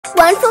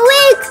One for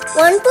wigs!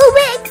 One for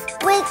wigs!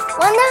 Wigs,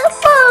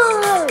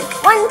 wonderful!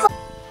 One for...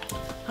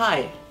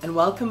 Hi, and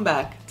welcome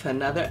back to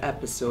another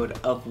episode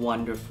of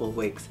Wonderful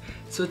Wigs.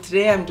 So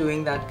today I'm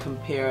doing that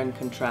compare and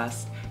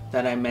contrast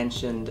that I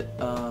mentioned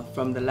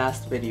from the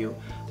last video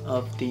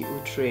of the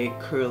Outre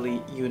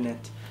curly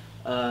unit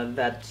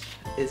that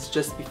is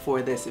just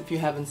before this. If you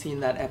haven't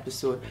seen that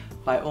episode,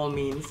 by all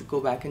means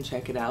go back and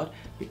check it out,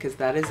 because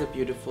that is a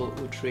beautiful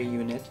Outre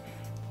unit,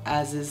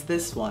 as is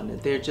this one.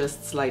 They're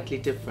just slightly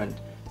different.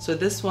 So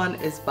this one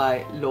is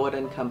by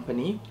LAUDE &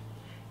 Company.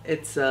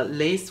 It's a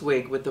lace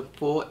wig with a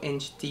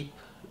 4-inch deep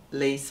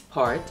lace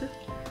part,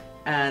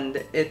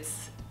 and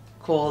it's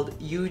called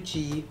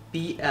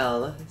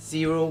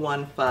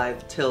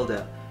UGBL015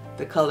 Tilda.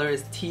 The color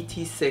is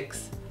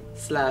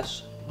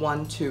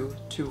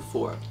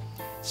TT6/1224.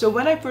 So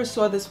when I first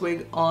saw this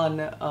wig on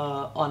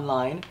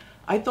online,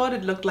 I thought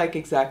it looked like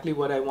exactly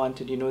what I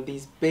wanted, you know,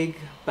 these big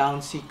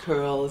bouncy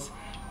curls,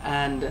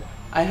 and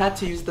I had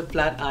to use the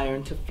flat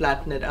iron to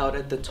flatten it out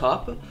at the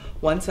top.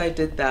 Once I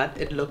did that,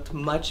 it looked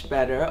much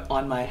better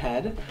on my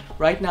head.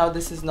 Right now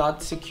this is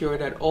not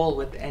secured at all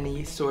with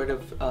any sort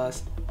of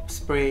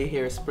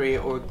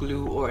hairspray or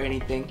glue or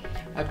anything.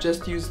 I've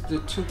just used the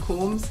two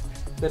combs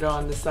that are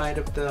on the side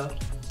of the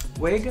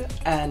wig,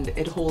 and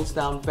it holds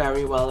down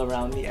very well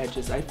around the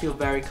edges. I feel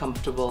very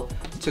comfortable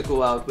to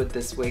go out with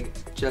this wig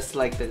just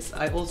like this.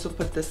 I also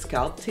put the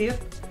scalp tape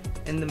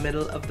in the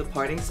middle of the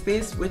parting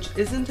space, which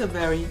isn't a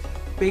very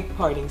big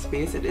parting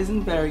space. It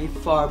isn't very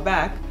far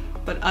back,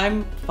 but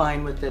I'm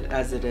fine with it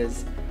as it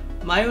is.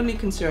 My only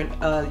concern,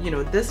 you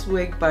know, this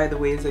wig, by the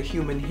way, is a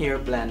human hair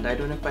blend. I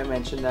don't know if I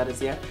mentioned that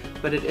as yet,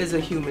 but it is a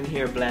human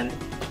hair blend,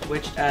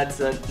 which adds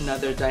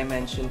another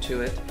dimension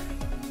to it.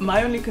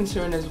 My only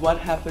concern is what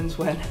happens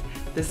when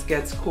this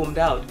gets combed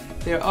out.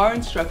 There are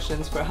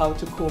instructions for how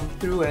to comb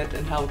through it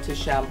and how to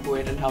shampoo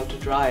it and how to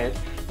dry it,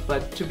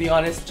 but to be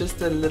honest, just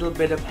a little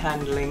bit of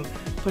handling,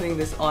 putting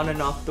this on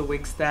and off the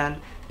wig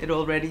stand, it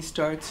already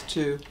starts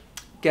to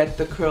get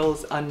the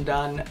curls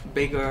undone,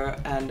 bigger,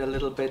 and a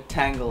little bit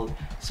tangled.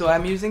 So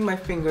I'm using my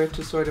finger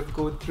to sort of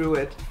go through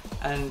it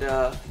and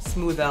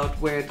smooth out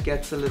where it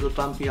gets a little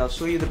bumpy. I'll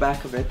show you the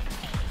back of it.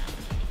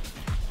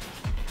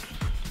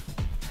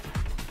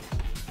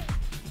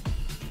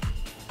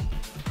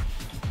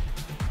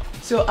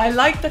 So I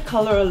like the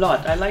color a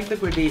lot. I like the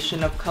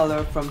gradation of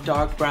color from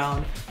dark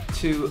brown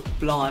to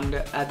blonde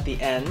at the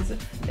ends.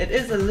 It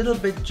is a little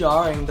bit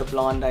jarring, the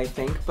blonde, I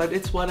think, but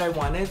it's what I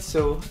wanted,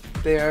 so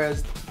there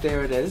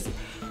it is.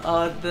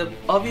 The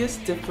obvious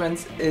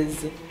difference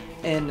is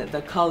in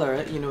the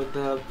color. You know,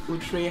 the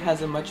Outre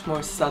has a much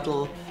more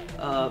subtle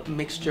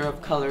mixture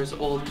of colors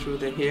all through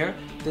the hair.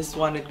 This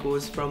one, it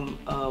goes from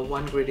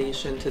one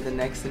gradation to the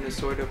next in a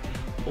sort of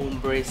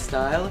ombre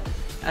style.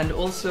 And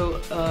also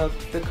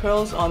the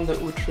curls on the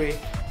Outre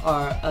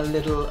are a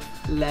little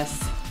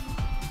less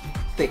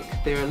thick,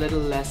 they're a little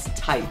less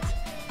tight.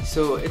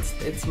 So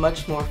it's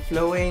much more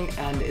flowing,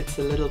 and it's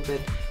a little bit,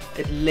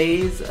 it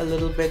lays a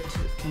little bit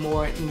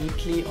more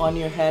neatly on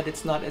your head.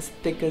 It's not as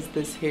thick as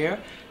this hair,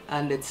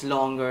 and it's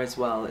longer as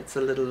well. It's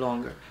a little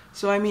longer.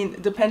 So I mean,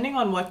 depending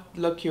on what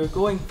look you're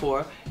going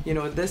for, you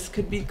know, this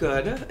could be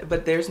good,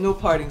 but there's no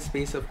parting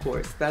space, of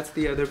course. That's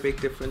the other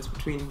big difference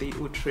between the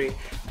Outre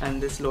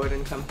and this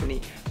LAUDE &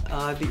 Company.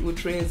 The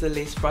Outre is a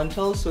lace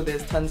frontal, so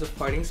there's tons of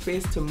parting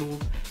space to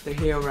move the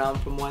hair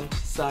around from one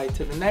side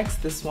to the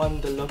next. This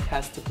one, the look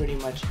has to pretty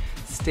much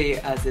stay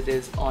as it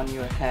is on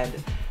your head.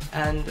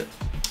 And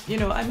you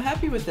know, I'm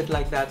happy with it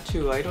like that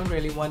too. I don't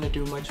really want to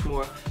do much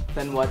more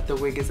than what the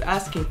wig is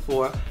asking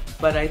for,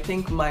 but I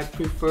think my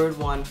preferred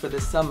one for the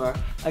summer,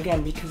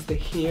 again, because the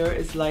hair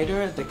is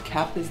lighter, the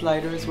cap is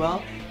lighter as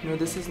well. You know,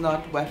 this is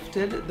not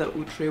wefted, the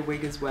Outre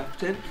wig is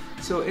wefted.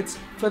 So it's,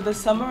 for the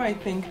summer, I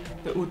think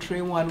the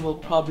Outre one will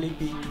probably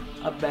be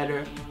a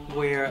better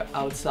wear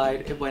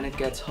outside when it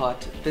gets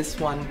hot. This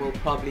one will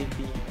probably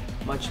be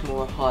much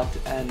more hot,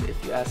 and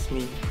if you ask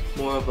me,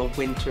 more of a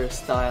winter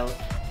style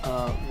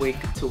wig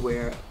to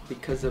wear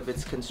because of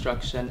its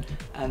construction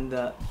and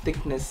the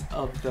thickness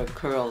of the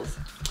curls.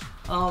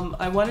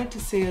 I wanted to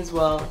say as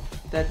well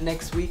that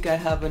next week I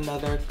have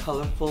another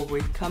colorful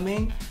wig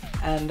coming,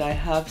 and I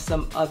have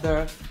some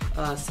other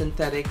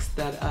synthetics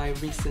that I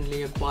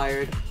recently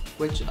acquired,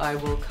 which I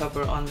will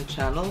cover on the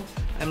channel.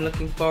 I'm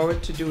looking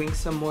forward to doing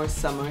some more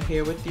summer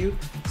hair with you,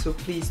 so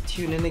please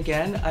tune in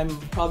again. I'm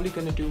probably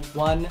going to do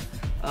one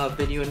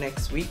video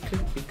next week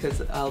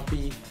because I'll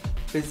be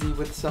busy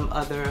with some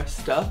other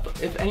stuff.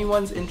 If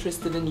anyone's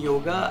interested in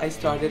yoga, I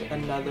started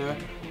another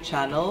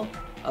channel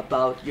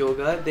about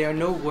yoga. There are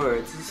no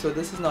words, so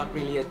this is not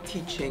really a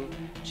teaching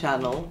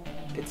channel.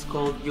 It's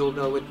called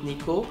Yoga with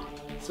Nico,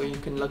 so you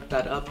can look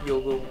that up,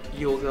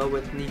 Yoga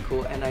with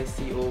Nico,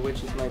 N-I-C-O,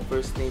 which is my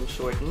first name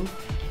shortened.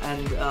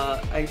 And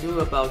I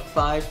do about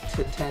 5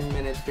 to 10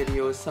 minute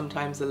videos,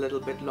 sometimes a little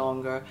bit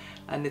longer,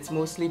 and it's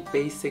mostly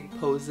basic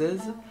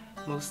poses,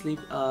 mostly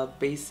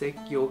basic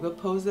yoga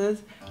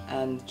poses,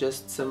 and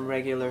just some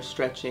regular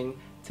stretching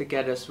to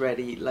get us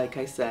ready, like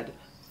I said,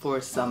 for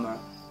summer.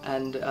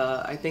 And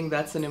I think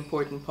that's an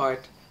important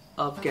part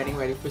of getting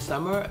ready for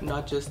summer,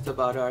 not just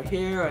about our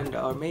hair and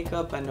our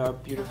makeup and our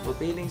beautiful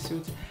bathing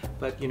suits,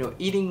 but you know,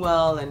 eating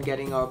well and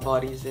getting our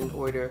bodies in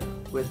order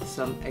with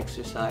some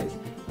exercise.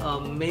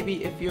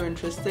 Maybe if you're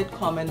interested,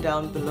 comment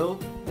down below.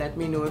 Let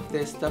me know if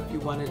there's stuff you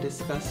want to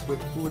discuss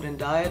with food and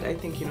diet. I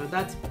think, you know,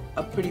 that's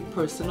a pretty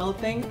personal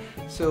thing.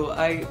 So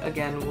I,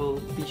 again, will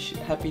be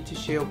happy to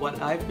share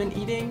what I've been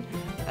eating.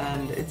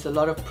 And it's a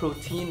lot of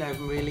protein.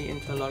 I'm really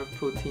into a lot of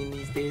protein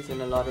these days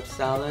and a lot of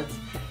salads.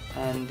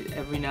 And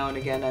every now and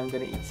again I'm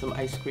going to eat some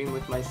ice cream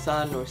with my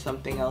son or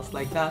something else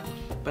like that.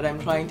 But I'm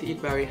trying to eat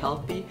very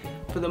healthy.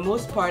 For the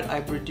most part,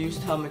 I've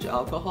reduced how much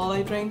alcohol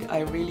I drink. I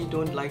really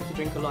don't like to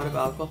drink a lot of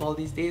alcohol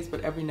these days,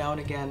 but every now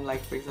and again,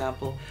 like for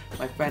example,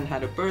 my friend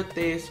had a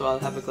birthday, so I'll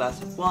have a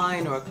glass of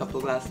wine or a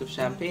couple glasses of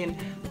champagne.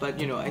 But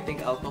you know, I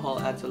think alcohol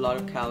adds a lot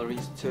of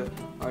calories to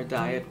our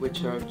diet,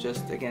 which are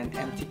just, again,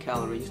 empty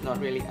calories, not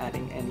really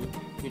adding any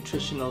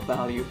nutritional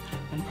value,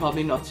 and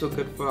probably not so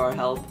good for our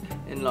health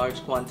in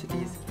large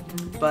quantities.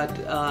 But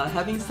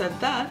having said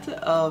that,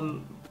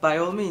 by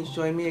all means,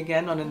 join me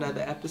again on another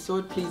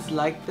episode. Please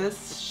like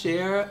this,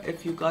 share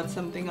if you got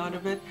something out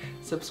of it,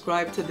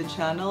 subscribe to the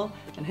channel,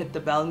 and hit the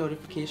bell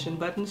notification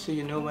button so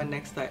you know when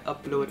next I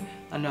upload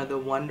another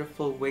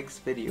wonderful wigs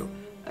video.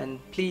 And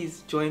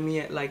please join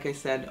me, like I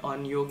said,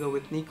 on Yoga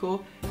with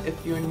Nico.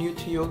 If you're new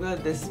to yoga,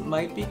 this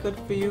might be good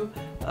for you.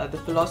 The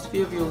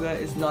philosophy of yoga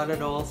is not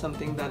at all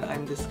something that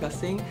I'm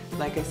discussing.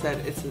 Like I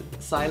said, it's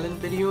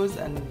silent videos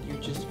and you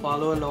just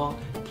follow along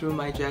through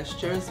my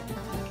gestures.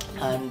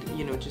 And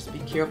you know, just be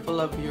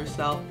careful of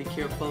yourself, be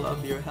careful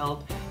of your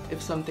health.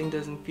 If something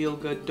doesn't feel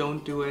good,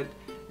 don't do it.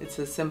 It's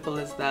as simple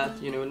as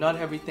that. You know, not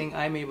everything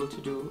I'm able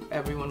to do,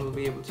 everyone will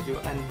be able to do.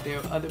 And there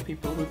are other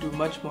people who do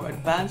much more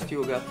advanced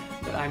yoga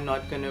that I'm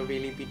not going to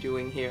really be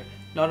doing here.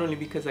 Not only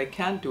because I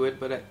can't do it,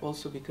 but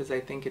also because I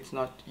think it's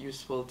not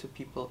useful to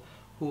people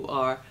who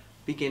are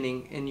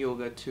beginning in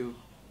yoga to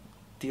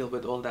deal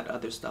with all that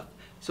other stuff.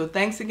 So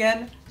thanks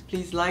again.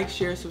 Please like,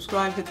 share,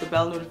 subscribe, hit the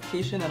bell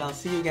notification, and I'll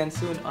see you again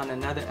soon on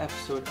another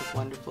episode of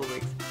Wonderful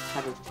Wigs.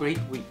 Have a great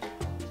week.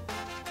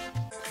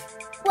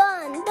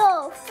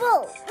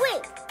 Wonderful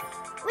wig.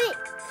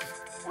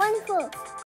 Wonderful.